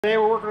Today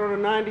we're working on a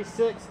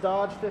 96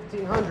 Dodge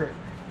 1500.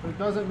 But it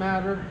doesn't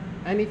matter,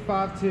 any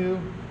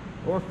 5.2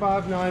 or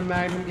 5.9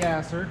 Magnum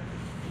gasser,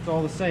 it's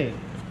all the same.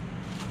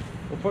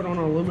 We're putting on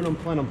an aluminum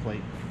plenum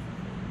plate.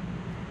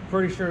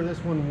 Pretty sure this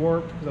one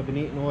warped because I've been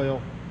eating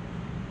oil.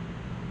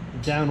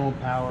 Down on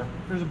power.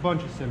 There's a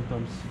bunch of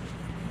symptoms.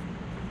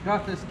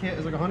 Got this kit,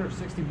 it's like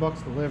 160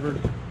 bucks delivered.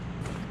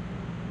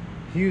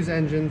 Hughes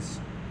engines.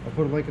 I'll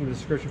put a link in the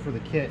description for the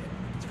kit.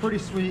 It's pretty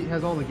sweet,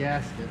 has all the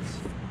gaskets.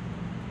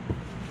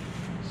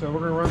 So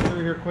we're going to run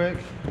through here quick.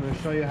 I'm going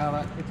to show you how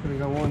that it's going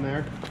to go on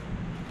there.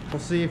 We'll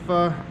see if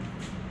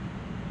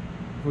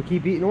we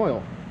keep eating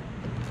oil.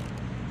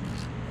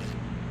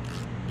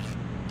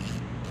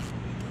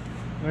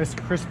 Nice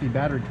crispy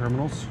battery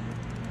terminals.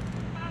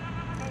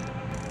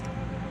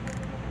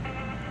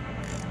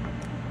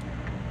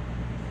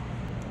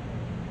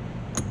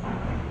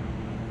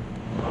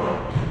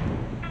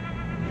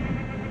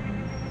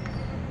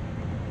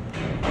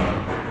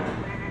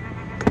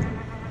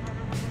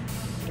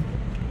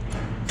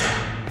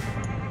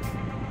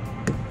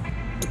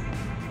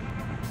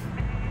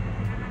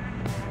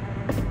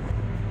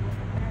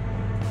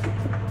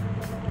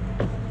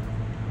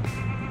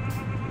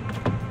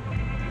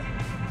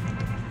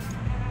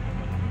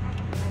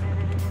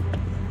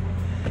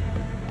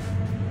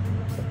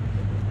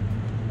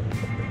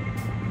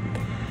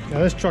 Now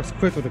this truck's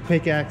equipped with a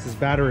quick access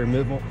battery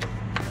removal.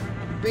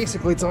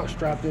 Basically it's not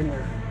strapped in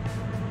there.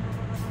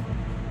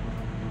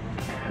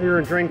 You're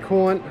gonna drain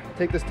coolant,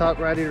 take this top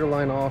radiator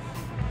line off,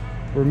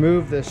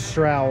 remove this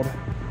shroud,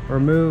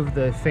 remove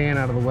the fan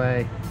out of the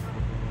way,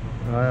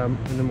 and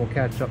then we'll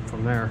catch up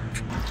from there.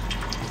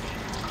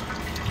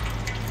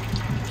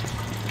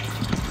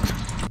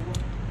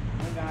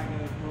 One guy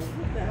goes, well,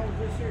 what the hell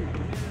is this here? You're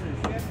in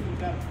a Chevy, you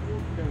got a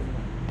Ford coat on.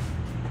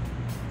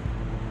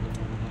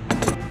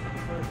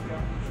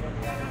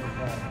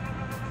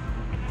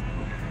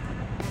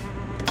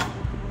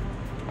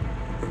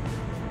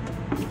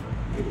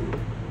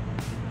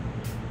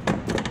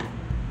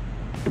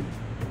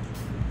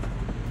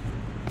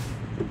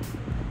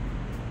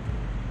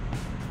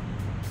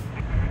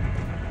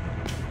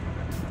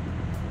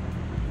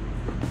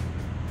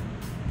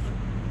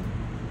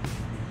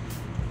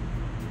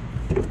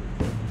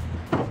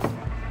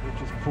 It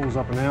just pulls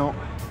up and out.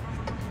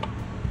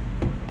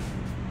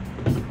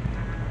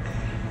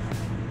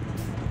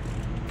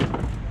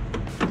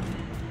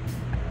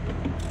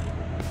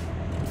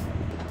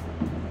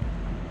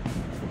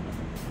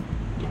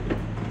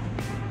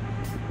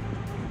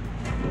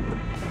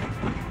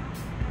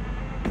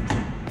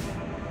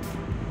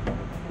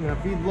 Now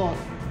if you look,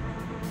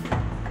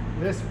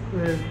 this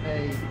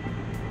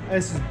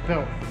is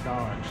built for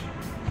Dodge.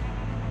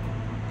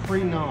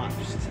 Pre-notched.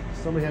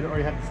 Somebody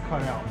already had this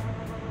cut out.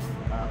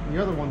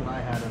 The other one that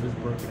I had, I just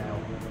broke it out.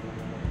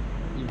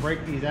 You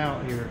break these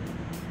out here,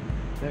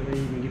 that way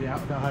you can get it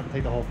out without having to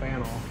take the whole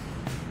fan off.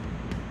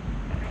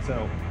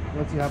 So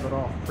once you have it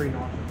off,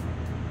 pre-notch it.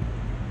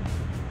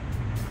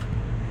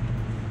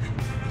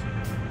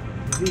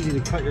 It's easy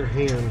to cut your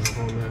hands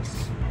on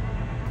this.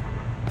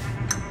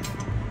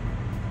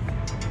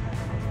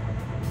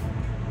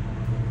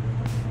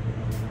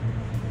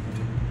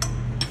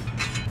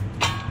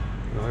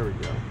 Oh, there we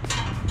go.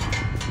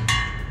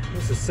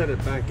 Let's just set it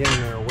back in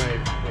there away.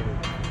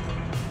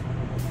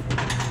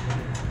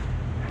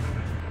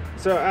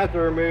 So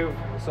after remove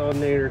this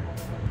alternator,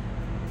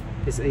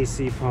 this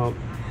AC pump,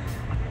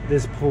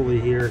 this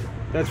pulley here,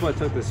 that's why I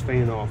took this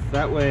fan off.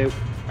 That way I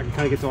can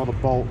kind of get to all the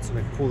bolts and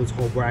I can pull this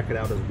whole bracket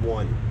out as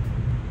one.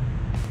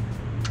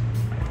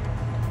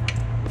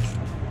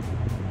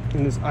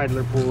 And this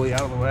idler pulley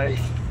out of the way.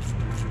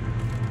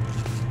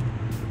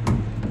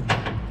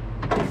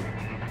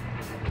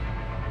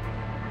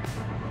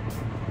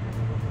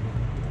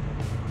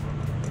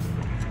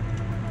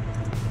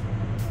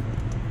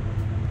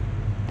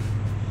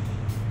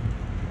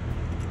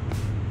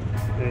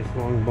 Nice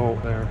long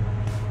bolt there.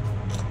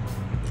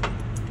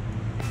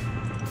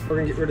 We're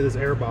gonna get rid of this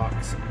air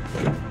box.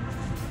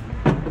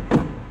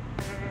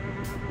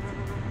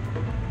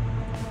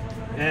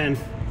 And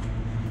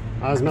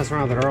I was messing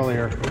around with it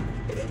earlier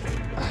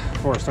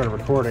before I started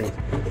recording,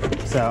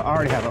 so I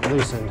already have it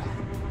loosened.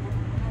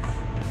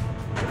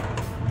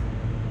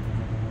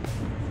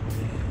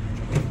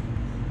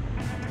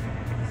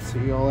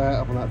 See all that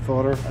up on that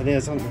filter? I think it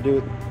has something to do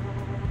with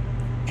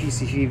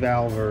PCV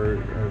valve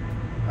or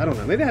I don't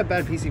know, maybe I have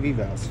bad PCV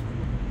valves.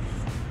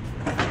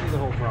 That's the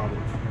whole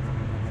problem.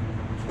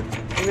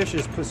 Maybe I should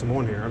just put some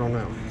on here, I don't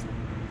know.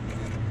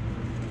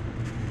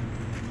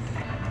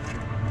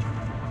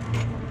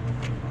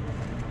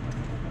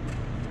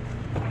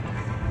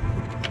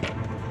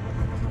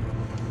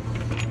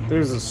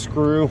 There's a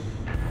screw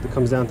that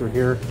comes down through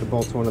here to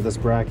bolt onto this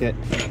bracket.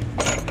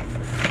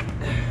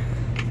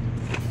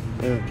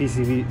 And the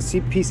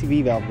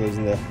PCV valve goes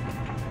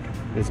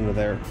into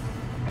there.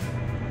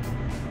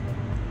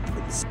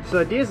 So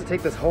the idea is to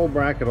take this whole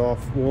bracket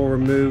off. We'll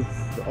remove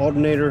the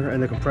alternator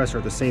and the compressor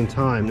at the same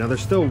time. Now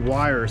there's still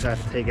wires I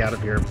have to take out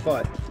of here,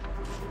 but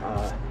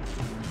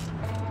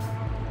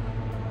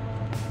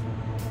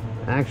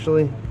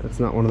Actually, that's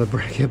not one of the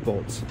bracket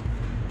bolts.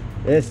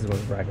 This is one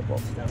of the bracket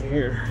bolts down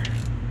here.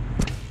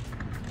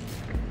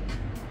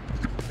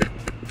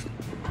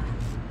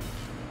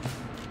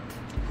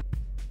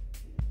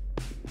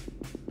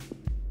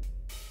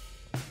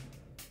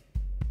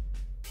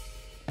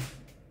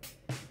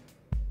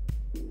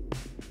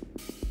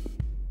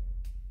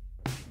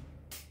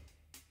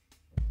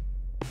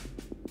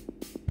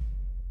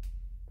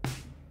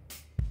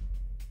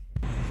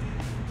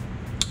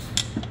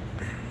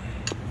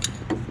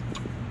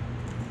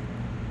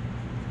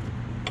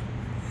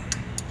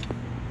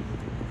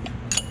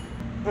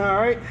 All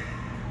right,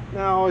 now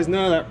I always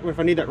know that if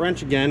I need that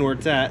wrench again, where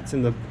it's at, it's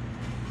in the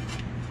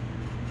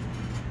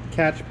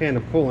catch pan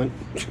of coolant.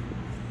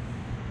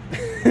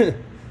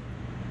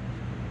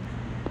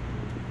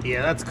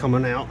 Yeah, that's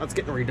coming out. That's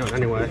getting redone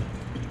anyway.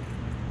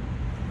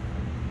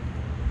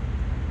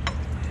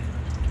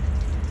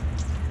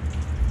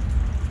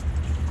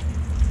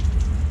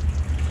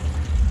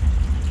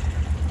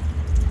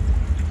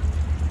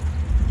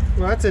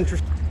 Well, that's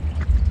interesting.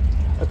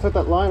 I took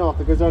that line off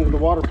that goes under the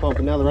water pump,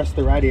 and now the rest of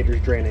the radiator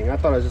is draining. I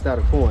thought I was just out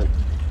of coolant.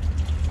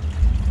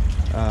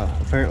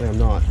 Apparently I'm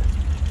not.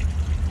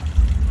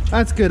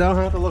 That's good. I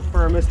don't have to look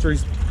for a mystery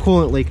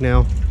coolant leak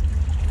now.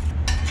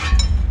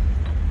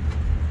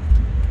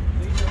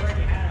 These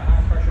already had a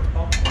high pressure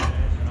pump on it.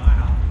 It's an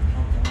IHOP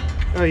pump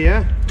on it. Oh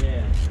yeah?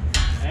 Yeah.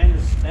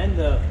 And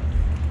the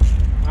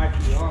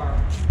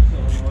IPR. So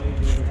all you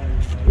do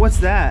is What's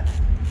that?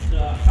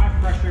 the high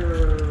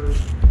pressure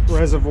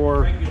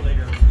Reservoir.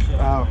 regulator. So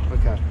Oh,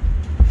 okay.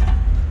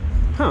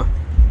 Huh.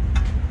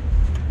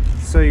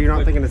 So you're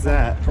not thinking it's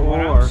that? From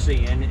what I'm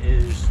seeing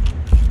is,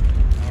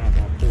 I don't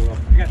know if I'll pull it up.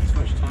 I got this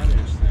much time in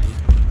this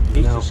thing.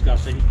 He's No.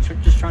 disgusted. He's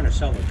just trying to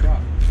sell the truck.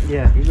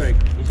 Yeah. He said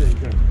he's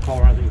gonna call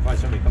around and find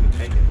somebody to come and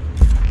take it.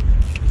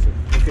 I said,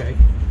 okay.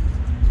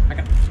 I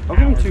got I'll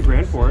give him hours $2,000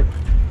 of for it.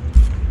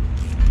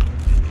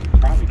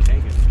 Probably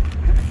take it.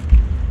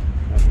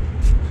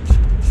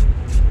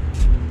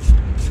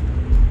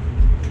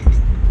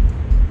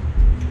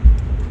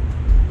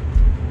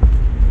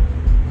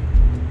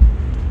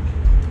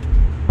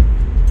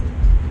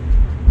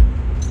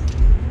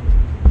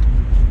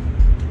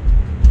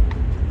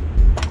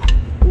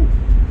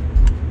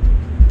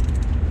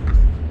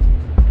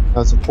 Now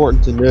it's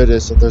important to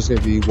notice that there's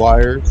going to be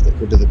wires that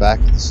go to the back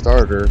of the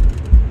starter,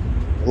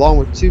 along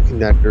with two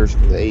connectors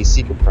for the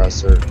AC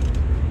compressor.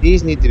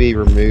 These need to be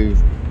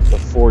removed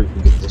before you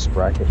can get this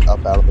bracket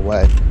up out of the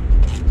way.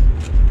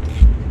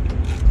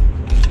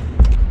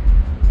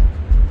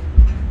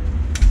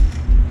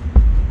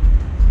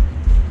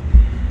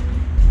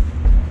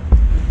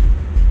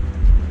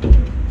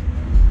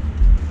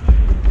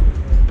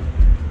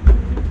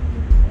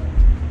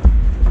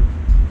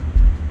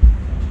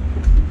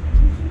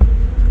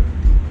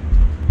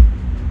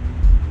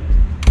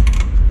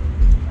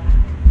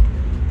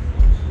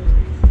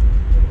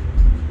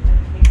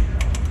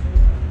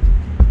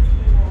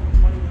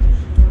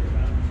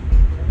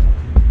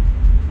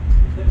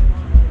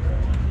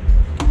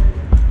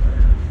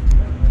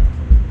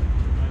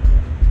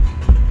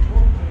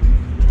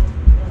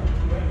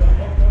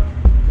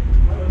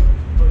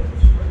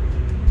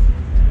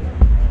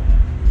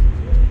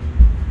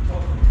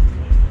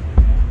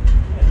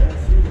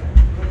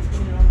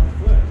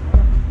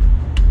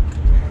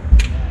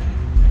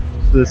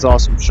 This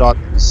awesome shot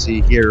that you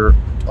see here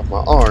of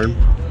my arm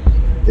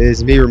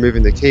is me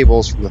removing the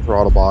cables from the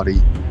throttle body.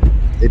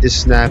 They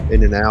just snap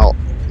in and out.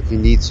 If you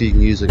need to, you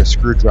can use like a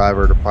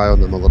screwdriver to pry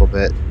on them a little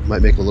bit. It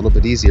might make it a little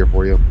bit easier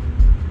for you.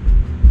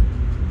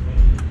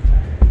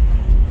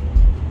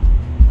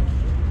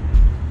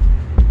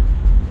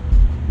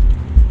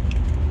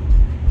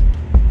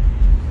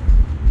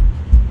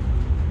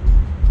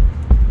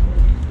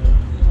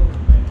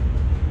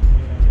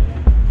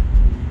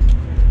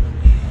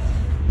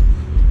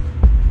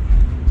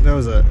 That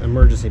was an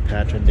emergency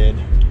patch I did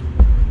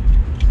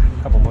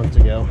a couple months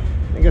ago.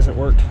 I guess it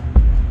worked.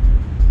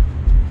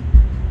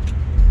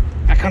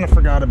 I kind of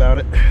forgot about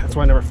it. That's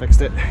why I never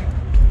fixed it.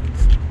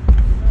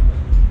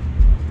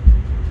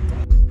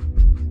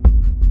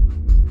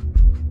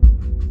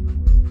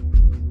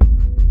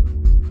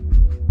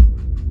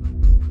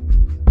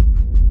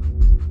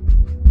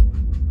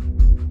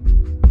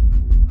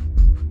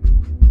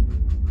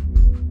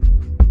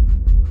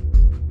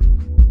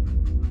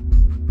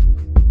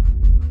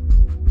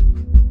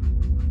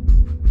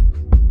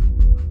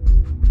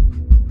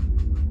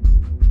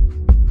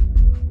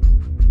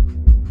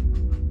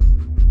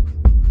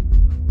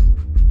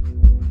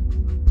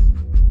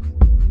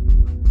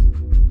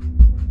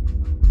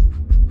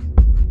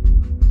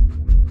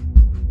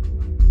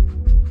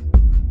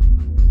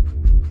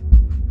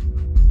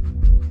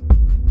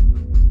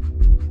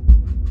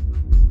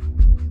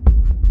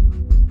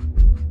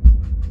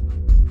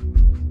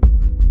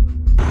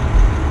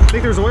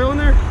 Think there's oil in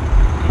there?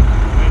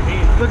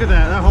 Look at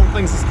that. That whole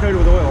thing's just coated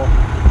with oil.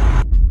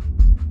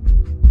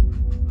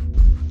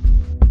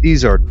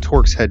 These are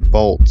Torx head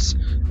bolts,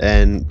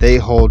 and they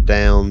hold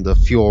down the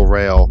fuel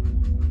rail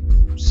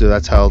So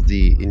that's how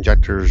the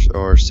injectors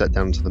are set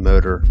down to the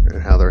motor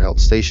and how they're held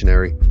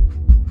stationary.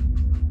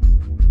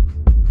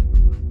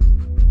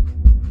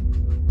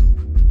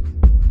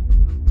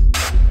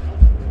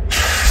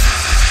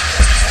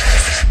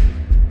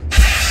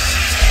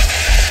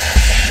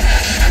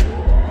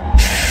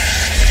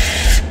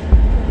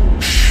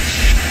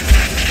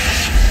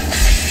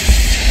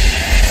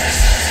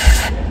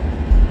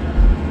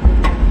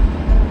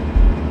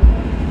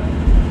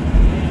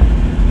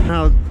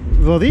 Now,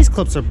 well, these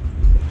clips are,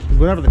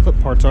 whatever the clip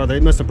parts are, they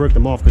must have broke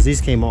them off because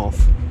these came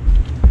off.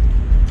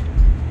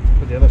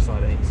 But the other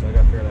side ain't, so I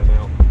gotta figure that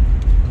out.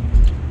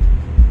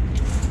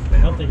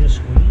 Help they just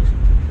squeeze?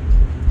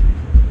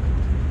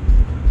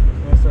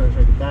 So I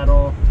get that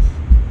off.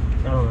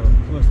 I don't know.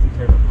 Let's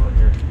tear that part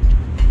here.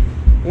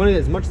 I want to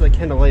get as much as I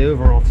can to lay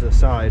over and off to the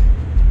side,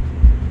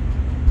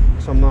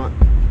 so I'm not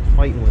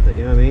fighting with it.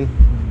 You know what I mean?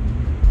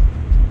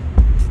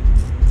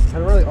 I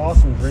had a really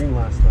awesome dream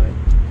last night.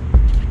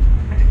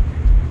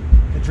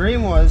 The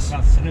dream was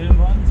About cinnamon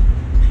buns?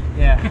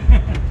 yeah.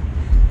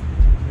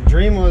 The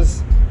dream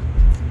was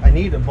I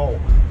needed a bolt,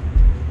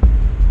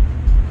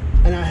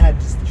 and I had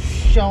just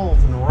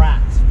shelves and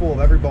racks full of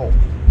every bolt.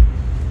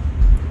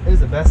 It was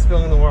the best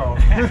feeling in the world.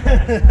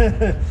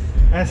 I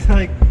was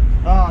like,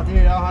 oh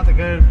dude, I'll have to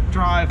go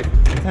drive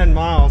 10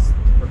 miles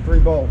for 3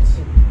 bolts.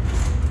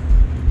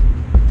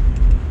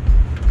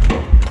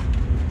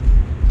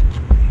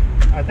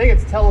 I think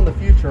it's telling the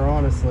future,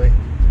 honestly.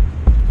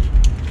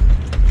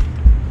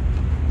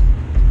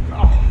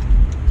 Oh.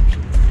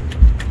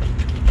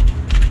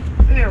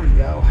 There we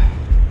go.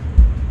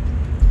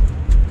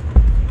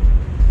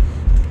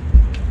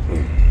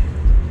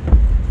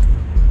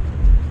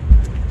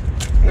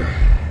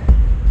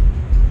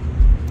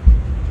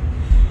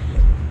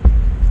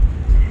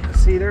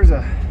 See, there's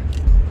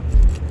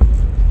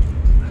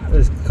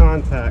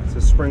contacts,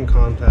 there's spring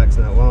contacts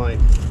in that line.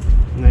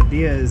 And the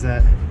idea is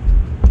that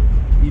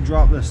you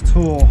drop this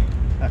tool,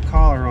 that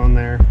collar on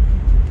there,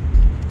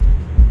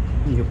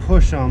 you can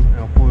push them and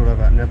it'll pull it out of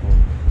that nipple.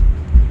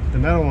 The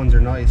metal ones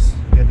are nice.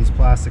 You had these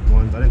plastic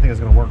ones. I didn't think it was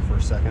going to work for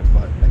a second,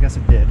 but I guess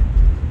it did.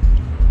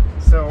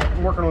 So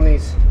I'm working on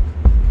these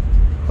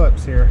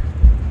clips here,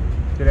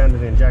 go down to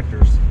the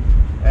injectors.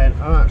 And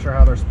I'm not sure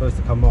how they're supposed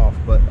to come off,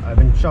 but I've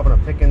been shoving a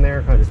pick in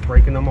there, kind of just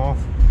breaking them off.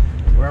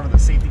 Wherever the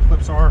safety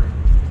clips are,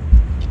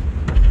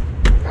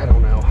 I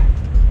don't know.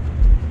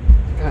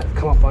 Kind of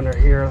come up under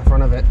here, the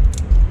front of it.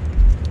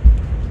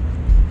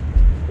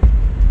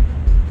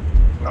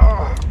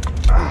 Oh,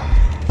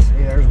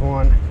 see, there's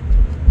one.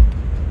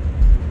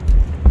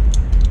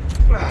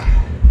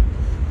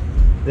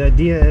 The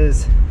idea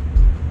is,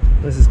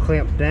 this is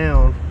clamped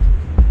down,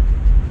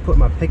 put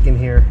my pick in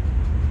here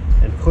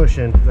and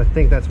pushing, because I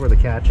think that's where the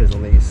catch is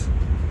on these.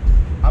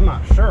 I'm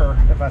not sure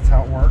if that's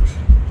how it works,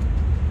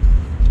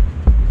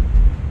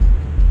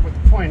 but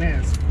the point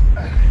is,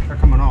 they're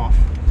coming off.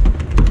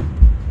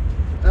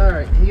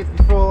 Alright, you get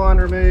the full line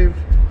removed,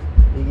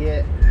 you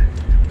get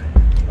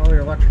all your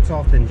electrics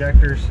off the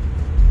injectors.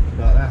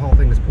 That whole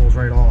thing just pulls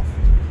right off.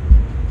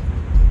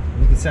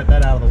 You can set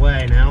that out of the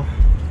way now.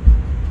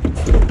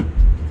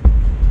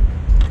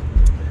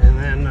 And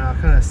then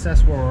kind of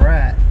assess where we're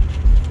at.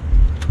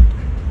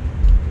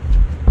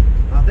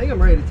 I think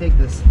I'm ready to take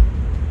this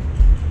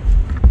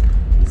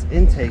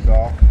intake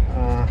off.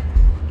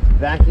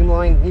 Vacuum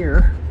line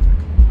here.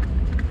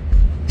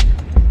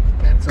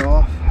 That's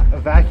off. A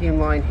vacuum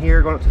line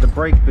here going up to the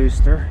brake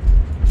booster.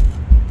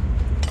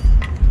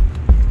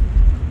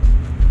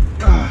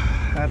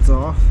 That's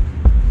off.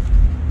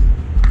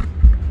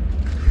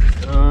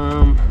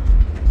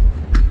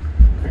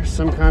 There's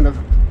some kind of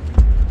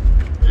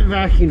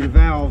vacuum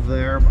valve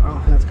there, but I don't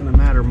think that's going to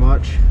matter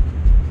much.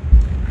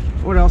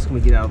 What else can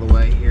we get out of the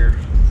way here?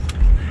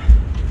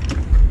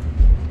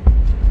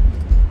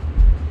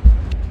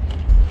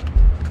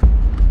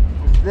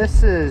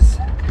 This is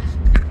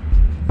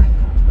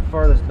the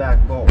farthest back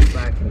bolt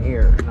back in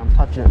here, and I'm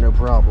touching it no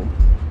problem.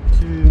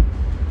 2,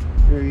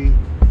 3,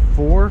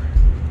 4.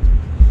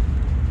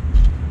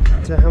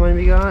 So how many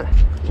we got?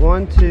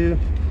 1, 2,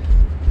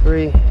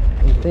 3,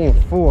 I think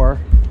 4.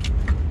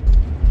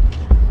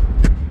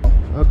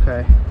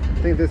 Okay, I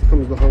think this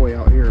comes the whole way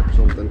out here or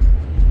something.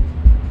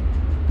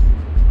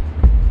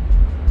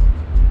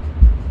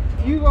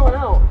 If you going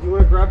out, do you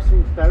want to grab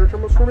some battery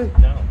terminals for me?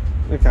 No.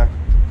 Okay.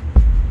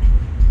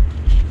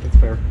 That's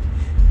fair.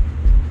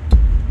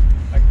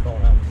 I can call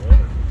it out and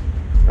deliver.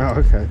 Oh,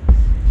 okay.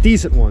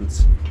 Decent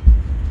ones.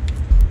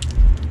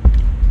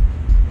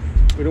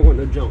 We don't want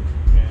no junk.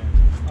 Yeah.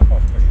 I'll call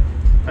push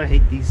it. I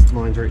hate these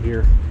lines right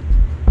here.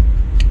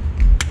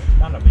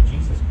 Not a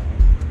bejesus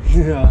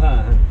kind.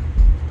 Yeah.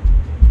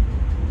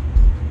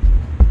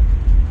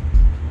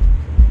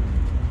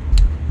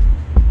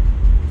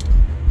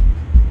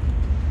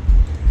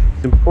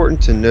 It's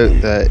important to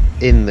note that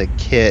in the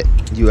kit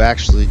you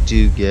actually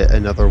do get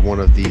another one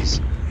of these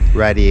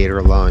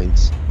radiator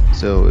lines,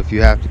 so if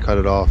you have to cut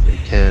it off, you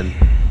can.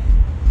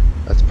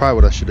 That's probably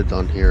what I should have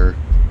done here.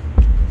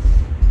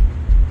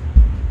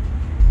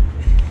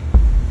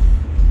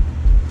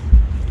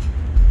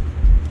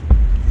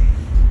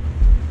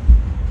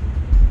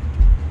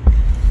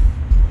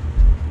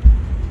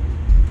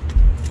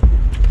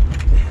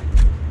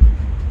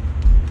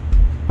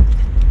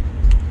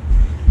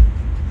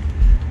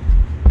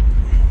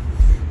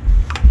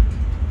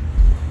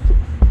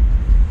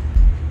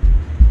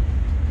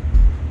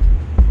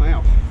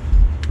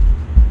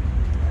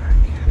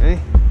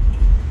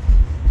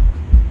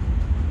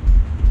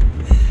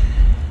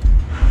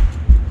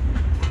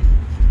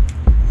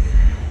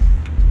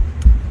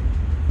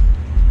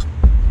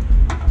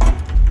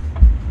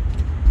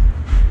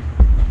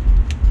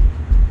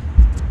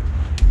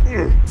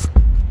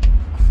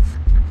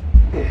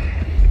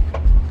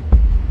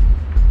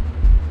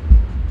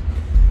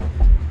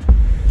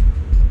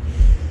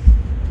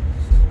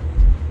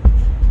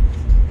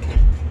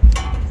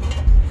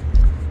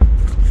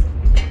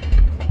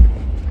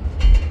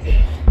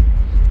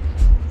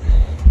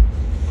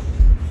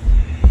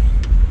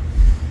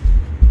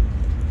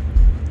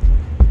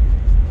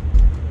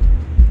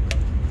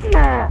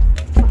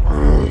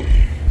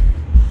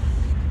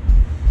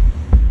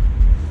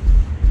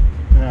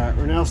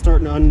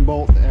 starting to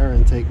unbolt the air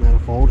intake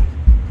manifold.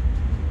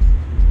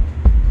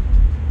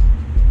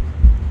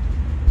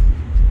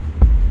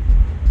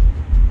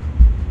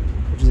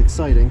 Which is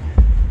exciting.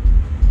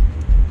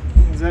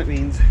 Because that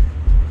means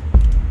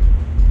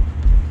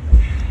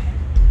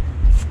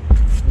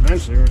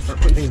eventually we're going to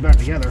start putting things back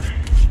together.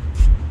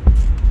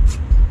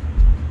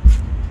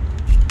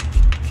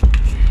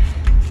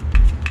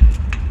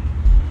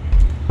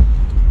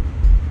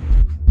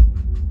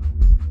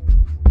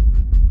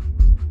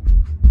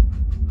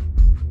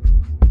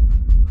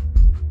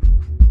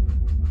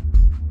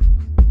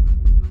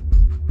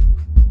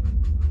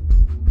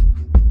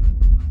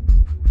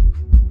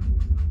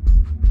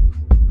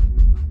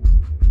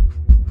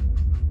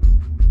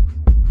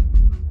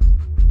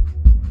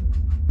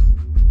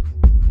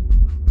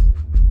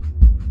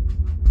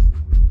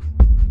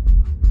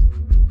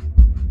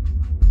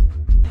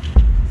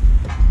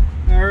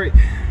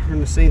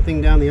 The same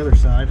thing down the other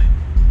side.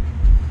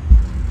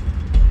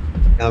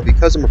 Now,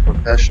 because I'm a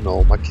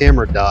professional, my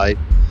camera died,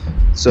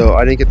 so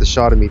I didn't get the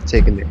shot of me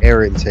taking the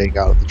air intake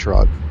out of the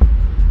truck.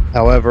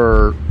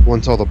 However,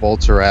 once all the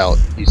bolts are out,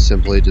 you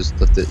simply just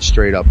lift it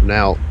straight up and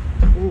out.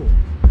 Ooh.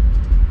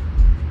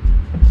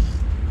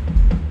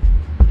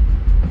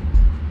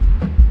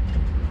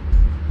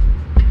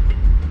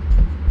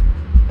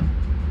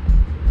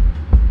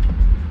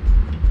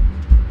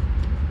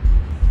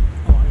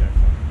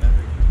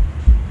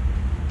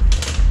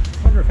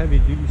 Heavy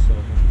duty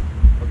cells.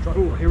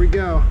 Oh, here we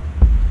go.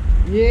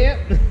 Yep.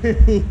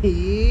 Yep.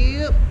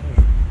 There's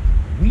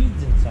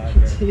weeds inside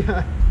there.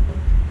 Yeah.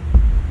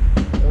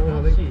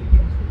 Oh,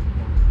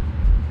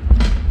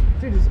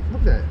 dude, just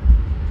look at that.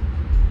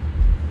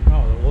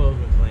 Oh, the oil's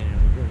been playing out.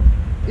 You're looking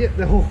at it. Yeah,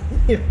 the whole.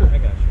 Yeah. I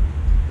got you.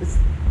 It's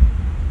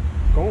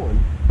gone.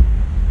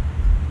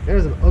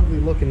 There's an ugly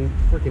looking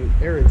freaking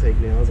air intake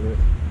now, isn't it?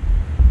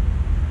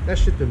 That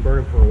shit's been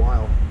burning for a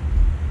while.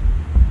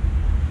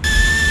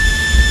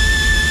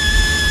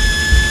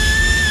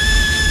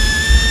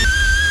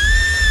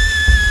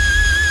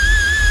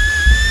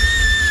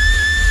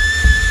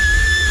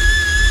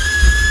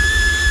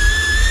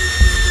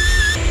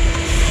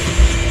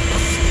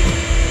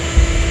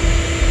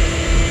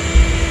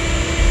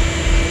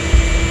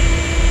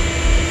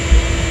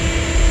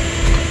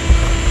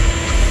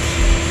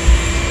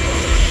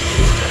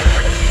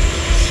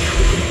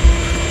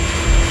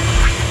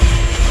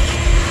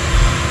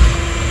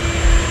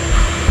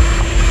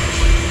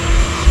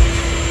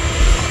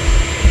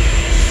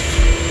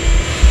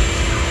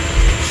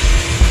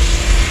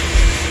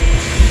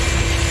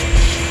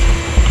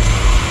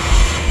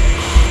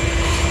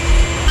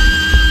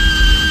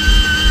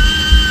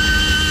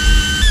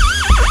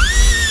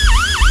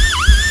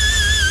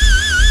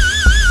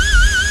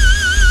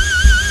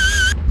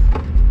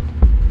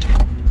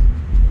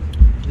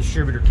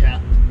 Distributor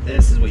cap.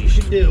 This is what you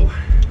should do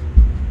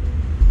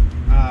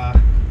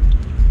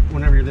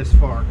whenever you're this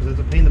far, because it's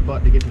a pain in the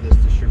butt to get to this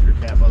distributor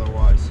cap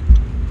otherwise.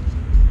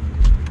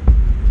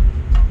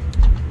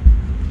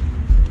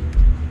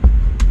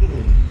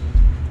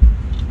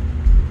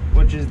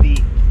 Which is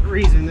the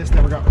reason this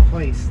never got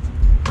replaced.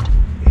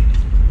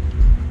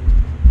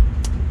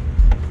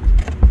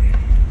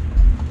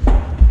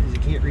 Because you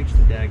can't reach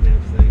the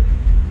dagnab thing.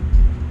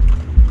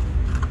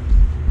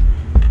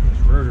 This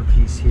rotor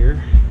piece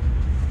here.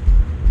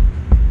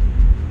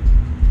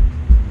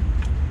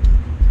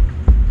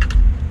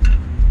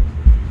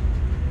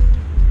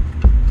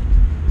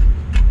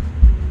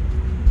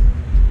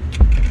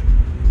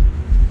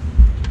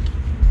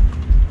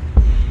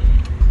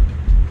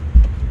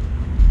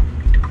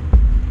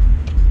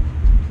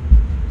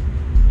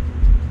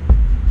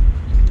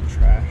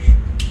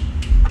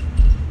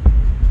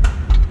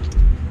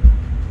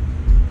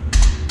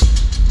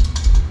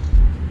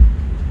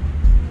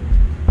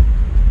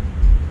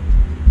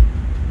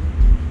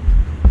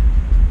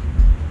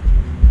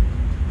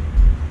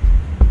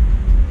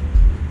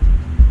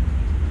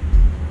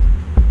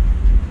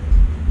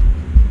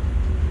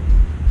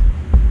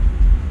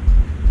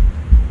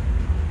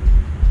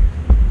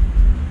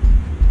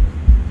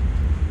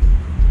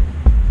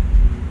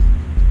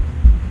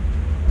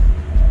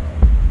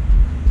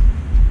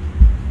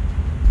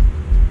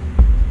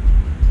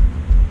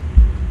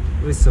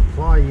 They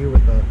supply you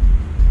with a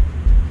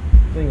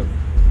thing of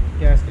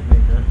gasket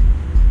maker.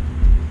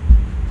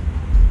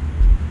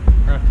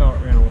 I thought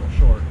it ran a little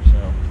short,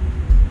 so.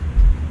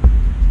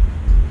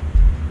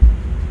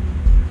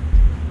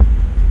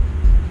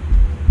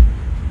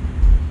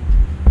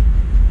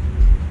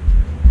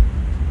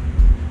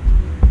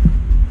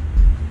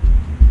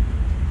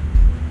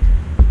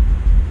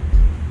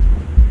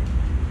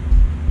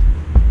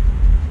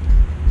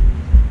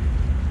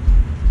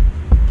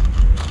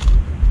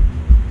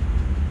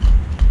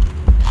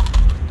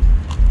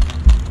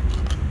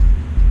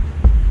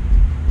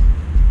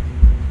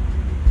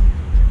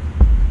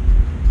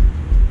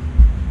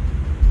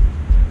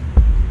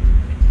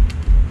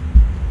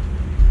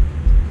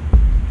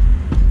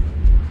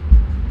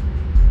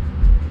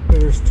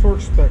 There's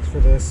torque specs for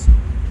this,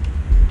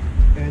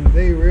 and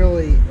they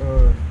really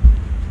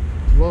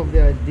love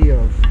the idea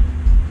of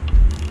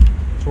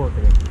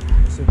torquing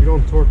it. So if you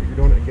don't torque it, you're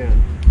doing it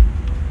again.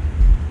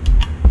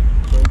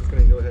 So I'm just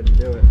going to go ahead and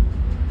do it.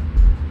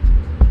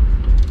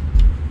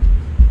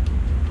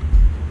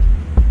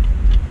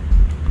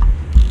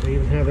 They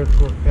even have their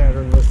torque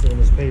pattern listed on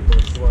this paper,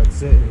 so it's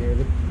sitting here.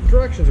 The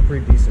directions are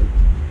pretty decent.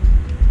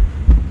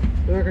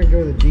 They're not going to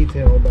go into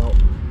detail about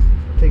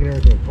taking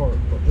everything apart,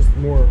 but just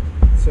more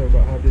so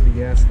about how to do the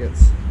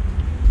gaskets.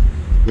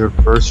 Your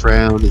first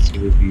round is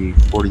going to be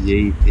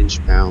 48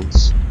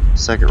 inch-pounds.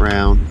 Second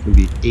round is going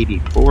to be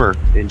 84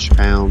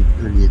 inch-pound.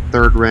 And then your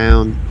third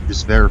round,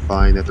 just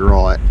verifying that they're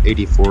all at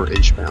 84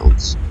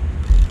 inch-pounds.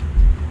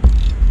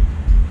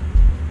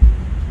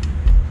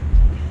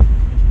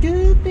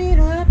 Goop it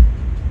up.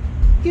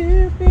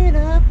 Goop it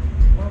up.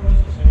 What was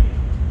the saying?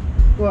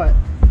 What?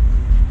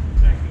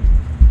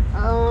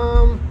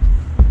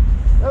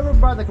 Over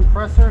by the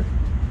compressor,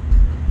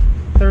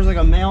 there's like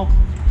a male.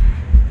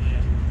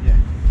 Yeah.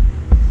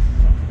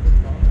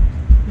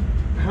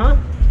 Huh?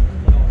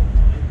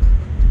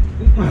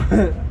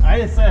 I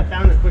just said I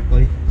found it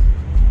quickly.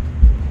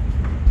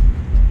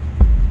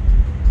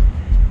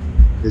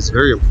 It's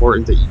very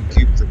important that you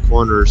keep the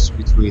corners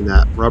between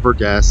that rubber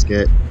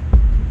gasket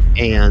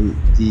and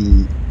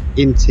the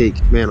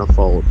intake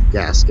manifold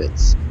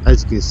gaskets.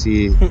 As you can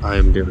see, I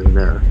am doing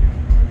there.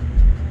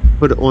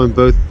 Put it on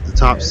both the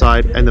top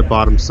side and the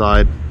bottom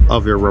side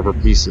of your rubber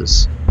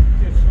pieces.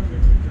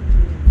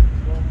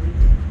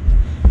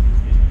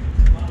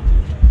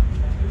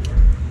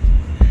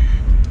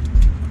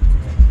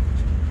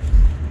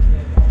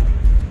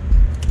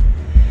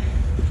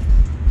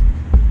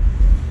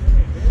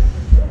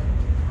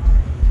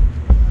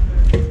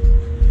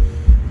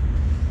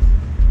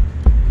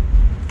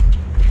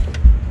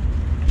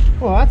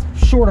 Well,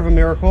 that's short of a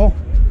miracle.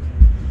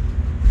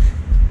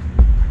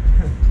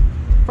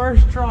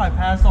 First try,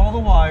 passed all the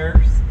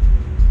wires.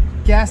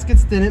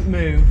 Gaskets didn't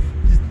move.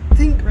 Just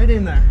dink right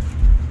in there.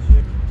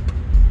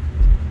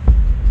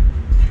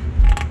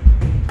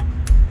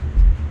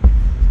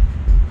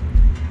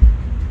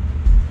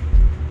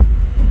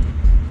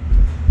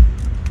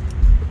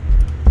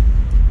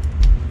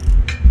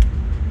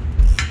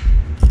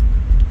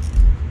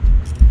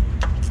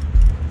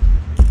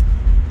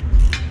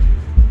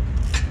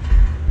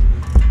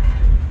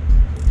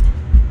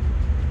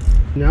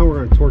 Now we're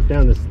going to torque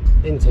down this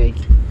intake.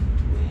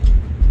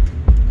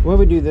 Why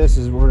we do this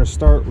is we're going to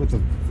start with the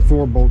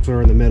 4 bolts that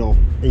are in the middle,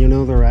 and you'll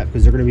know they're at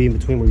because they're going to be in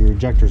between where your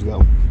ejectors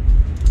go.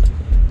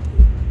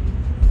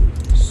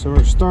 So we're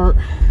going to start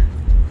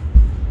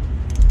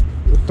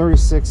with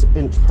 36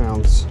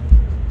 inch-pounds.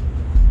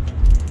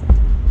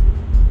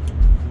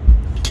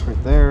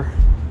 Right there.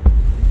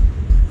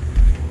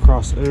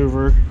 Cross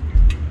over.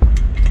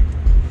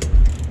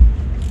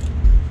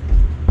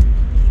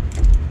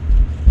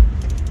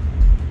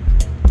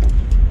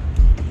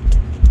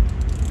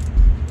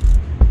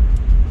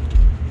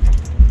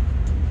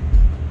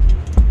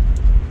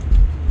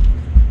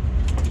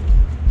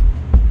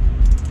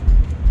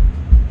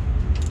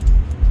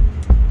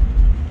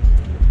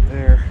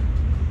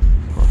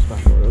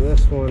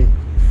 One.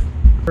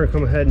 We're gonna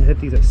come ahead and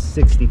hit these at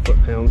 60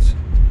 foot-pounds.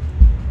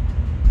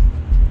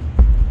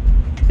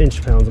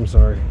 Inch-pounds, I'm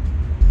sorry.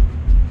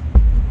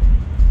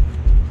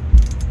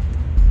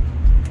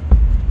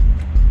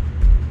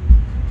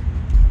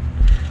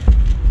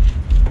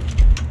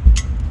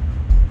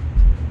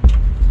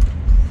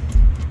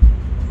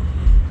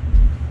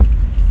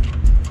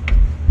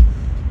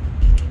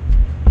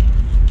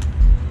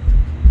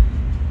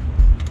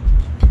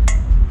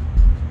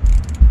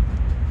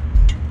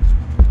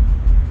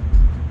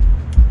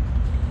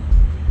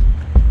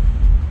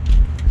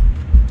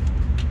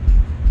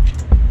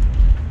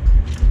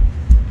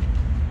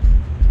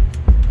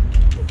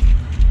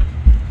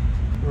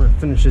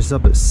 Finish this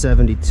up at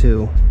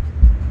 72.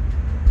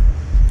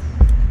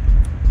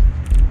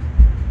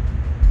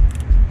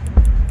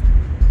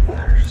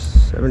 There's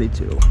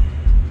 72.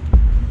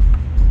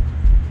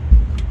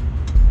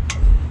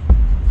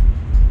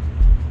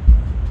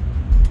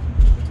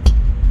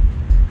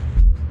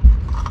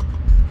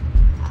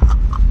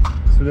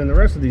 So then the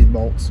rest of these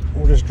bolts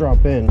will just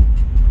drop in,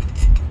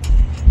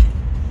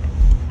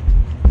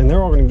 and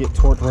they're all going to get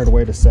torqued right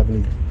away to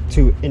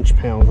 72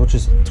 inch-pounds, which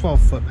is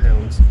 12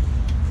 foot-pounds.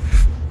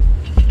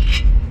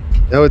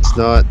 No, it's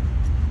not.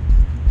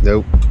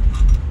 Nope.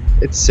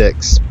 It's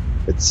 6.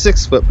 It's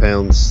 6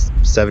 foot-pounds.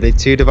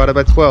 72 divided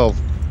by 12.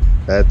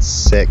 That's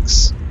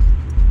 6.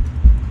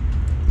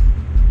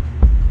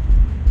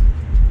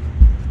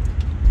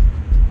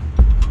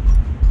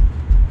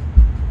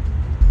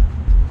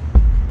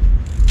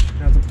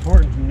 Now it's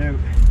important to note,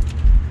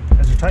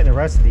 as you tighten the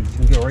rest of these,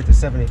 you can go right to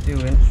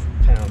 72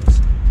 inch-pounds.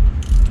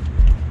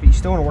 But you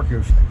still want to work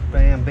your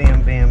bam,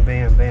 bam, bam,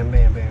 bam, bam,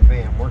 bam, bam,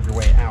 bam. Work your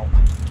way out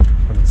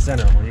from the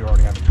center where you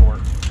already have the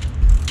torque.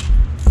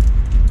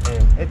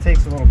 And it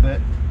takes a little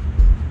bit,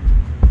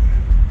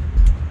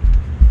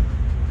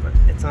 but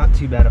it's not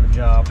too bad of a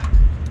job.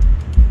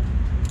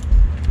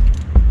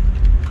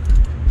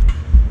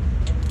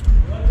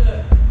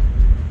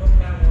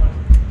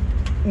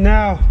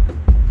 No,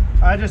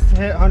 I just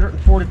hit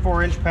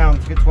 144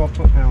 inch-pounds to get 12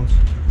 foot-pounds.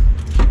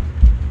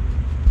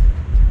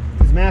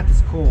 His math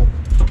is cool.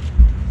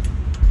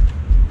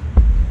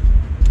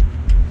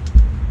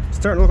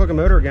 Starting to look like a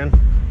motor again.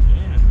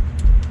 Yeah.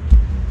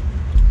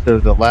 So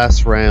the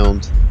last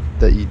round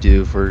that you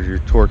do for your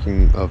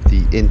torquing of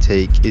the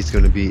intake is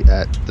going to be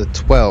at the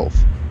 12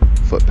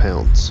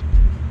 foot-pounds.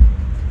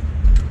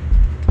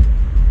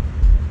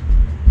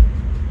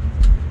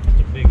 That's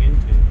a big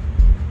intake.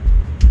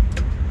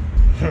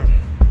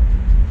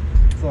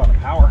 It's a lot of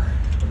power.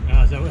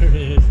 Oh, is that what it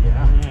is?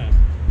 Yeah.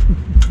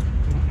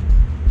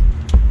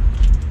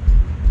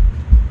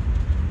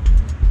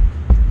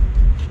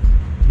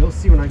 You'll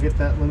see when I get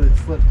that limited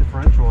slip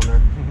differential in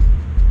there.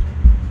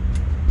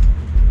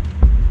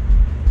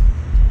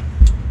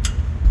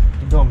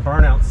 I'm doing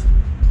burnouts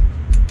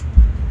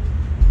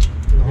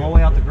the whole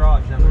way out the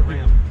garage down the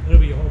ramp. It'll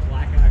be a whole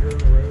black eye here on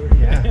the road.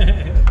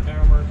 Yeah.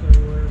 Power marks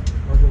everywhere.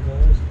 Rubber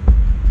balls.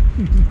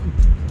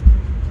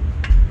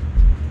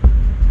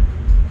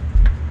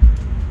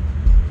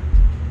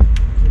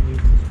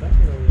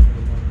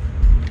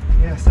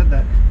 Yeah, I said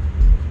that.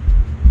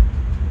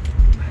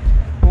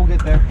 We'll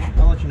get there.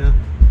 I'll let you know.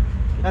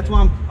 That's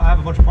why I have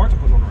a bunch of parts I'm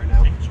putting on right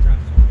now.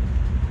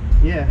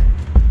 Yeah.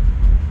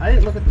 I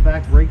didn't look at the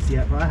back brakes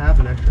yet, but I have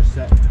an extra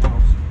set at the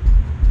house.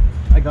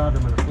 I got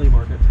them in a flea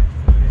market.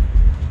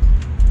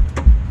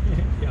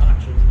 The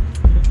auction.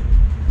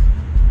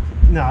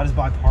 No, I just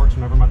buy parts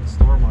whenever I'm at the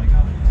store. I'm like,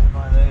 oh yeah,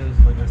 buy those.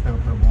 Like, I just never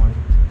put them on.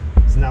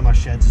 So now my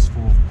shed's just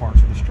full of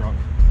parts for this truck.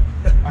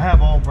 I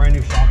have all brand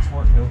new shocks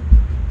for it too.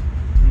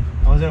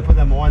 I was gonna put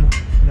them on, and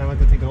then I went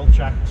to take the old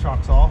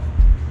shocks off.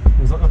 It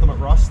was nothing but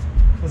rust.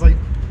 I was like,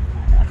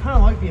 I kind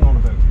of like being on a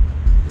boat.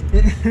 I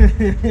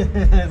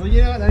was like,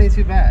 you know what, that ain't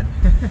too bad.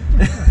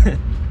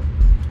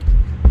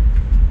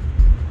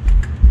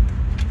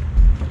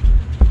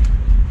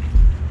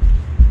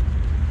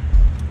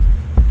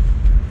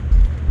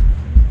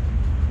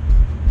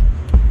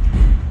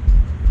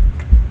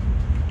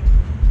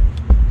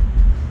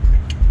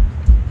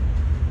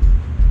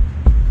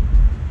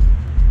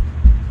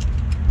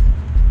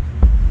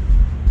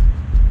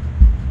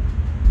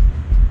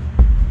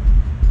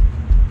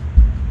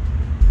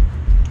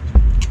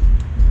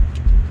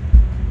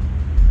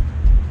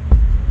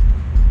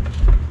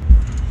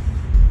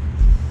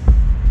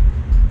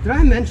 Did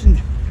I mention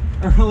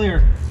earlier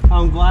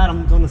how I'm glad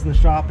I'm doing this in the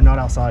shop and not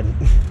outside?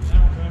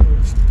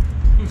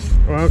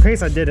 Well, in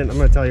case I didn't, I'm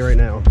going to tell you right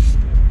now.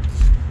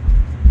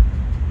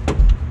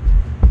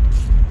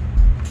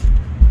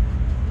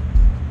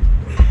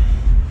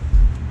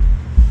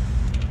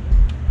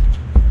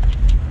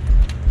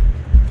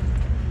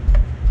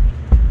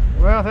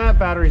 Well, that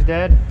battery's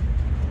dead.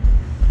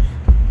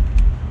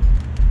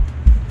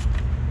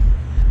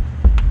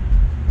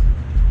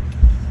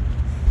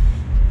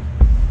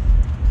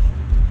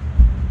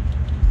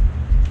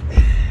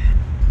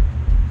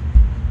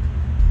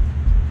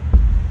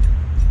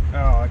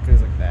 Oh, it goes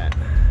like that.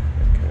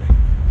 Okay.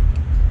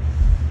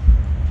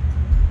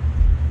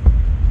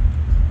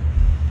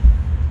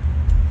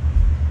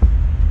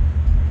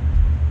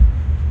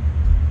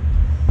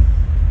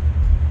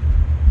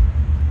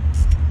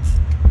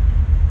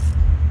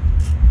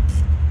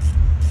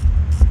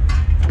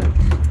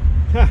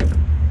 Huh.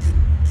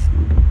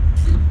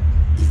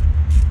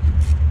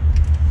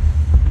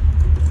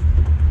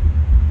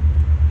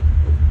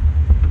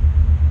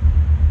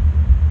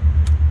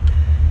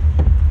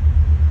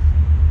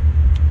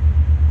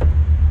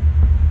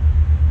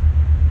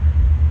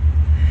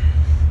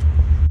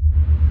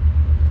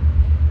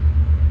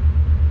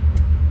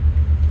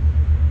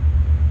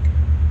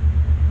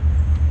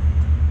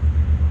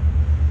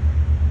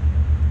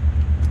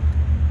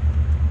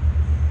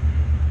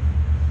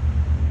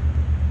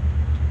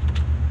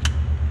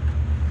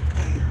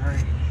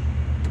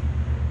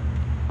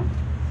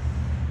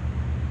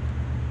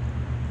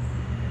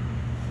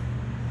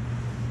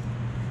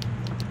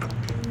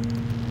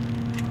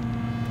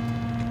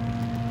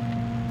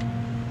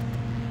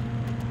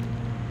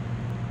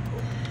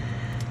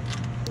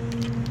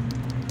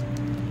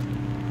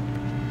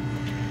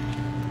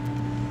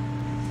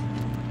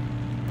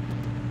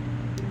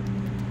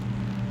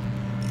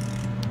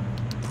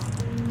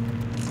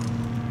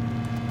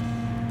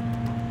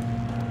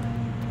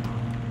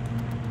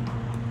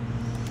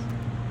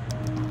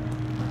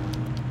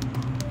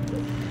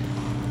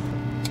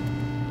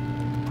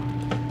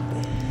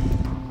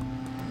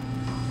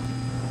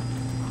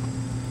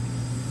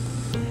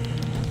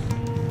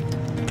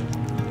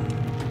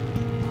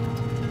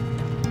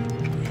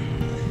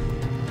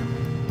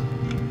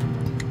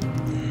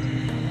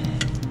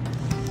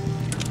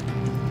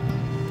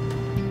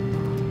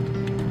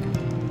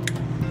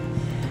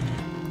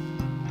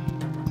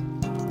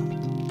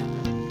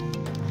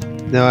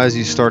 Now, as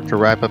you start to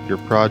wrap up your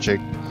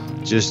project,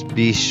 just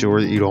be sure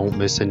that you don't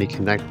miss any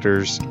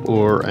connectors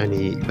or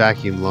any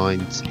vacuum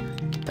lines.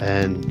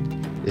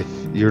 And if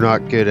you're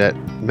not good at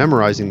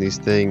memorizing these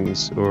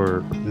things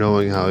or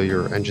knowing how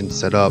your engine's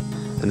set up,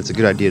 then it's a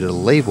good idea to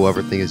label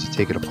everything as you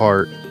take it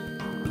apart.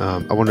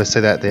 I want to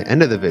say that at the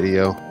end of the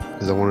video,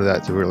 because I wanted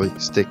that to really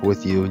stick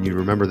with you and you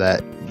remember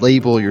that.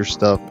 Label your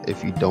stuff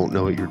if you don't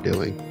know what you're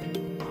doing.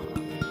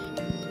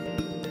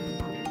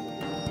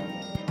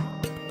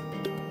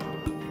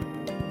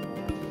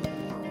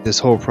 This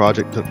whole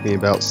project took me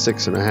about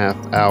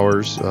 6.5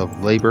 hours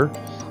of labor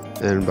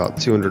and about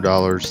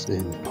 $200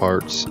 in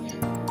parts.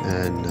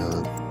 And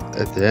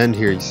at the end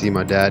here, you see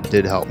my dad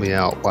did help me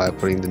out by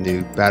putting the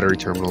new battery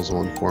terminals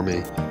on for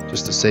me,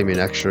 just to save me an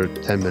extra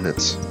 10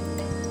 minutes.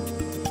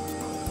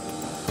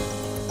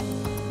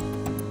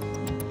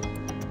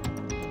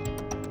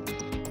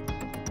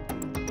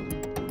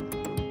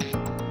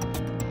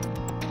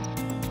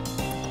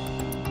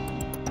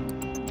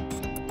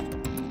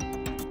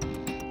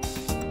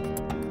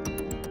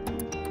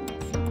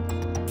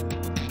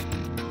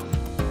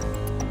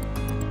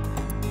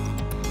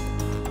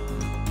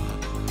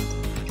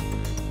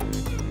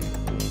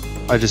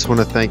 I just want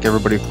to thank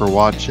everybody for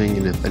watching,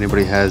 and if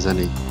anybody has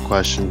any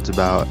questions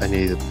about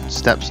any of the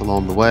steps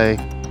along the way,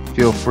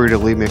 feel free to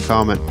leave me a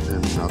comment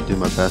and I'll do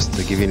my best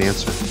to give you an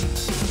answer.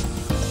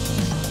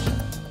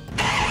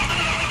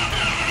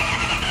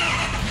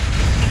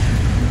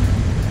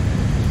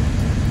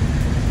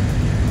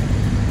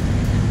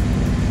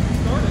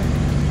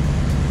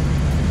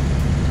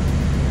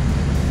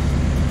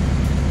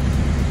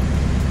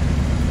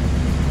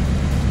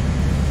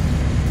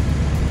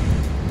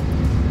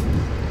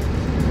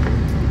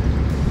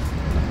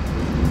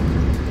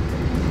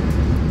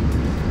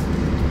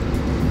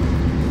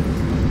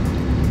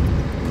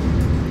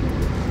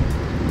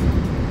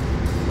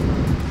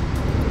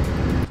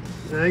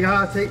 Now you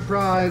gotta take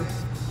pride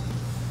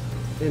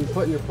in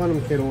putting your Plenum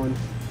kit on.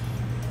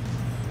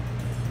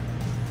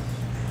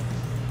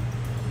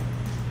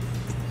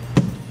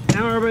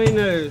 Now everybody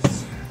knows.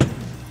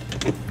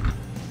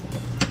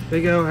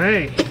 They go,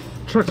 hey,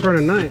 truck's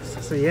running nice.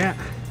 I say, yeah.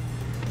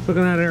 Look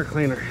at that air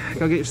cleaner.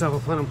 Go get yourself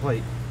a Plenum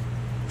plate.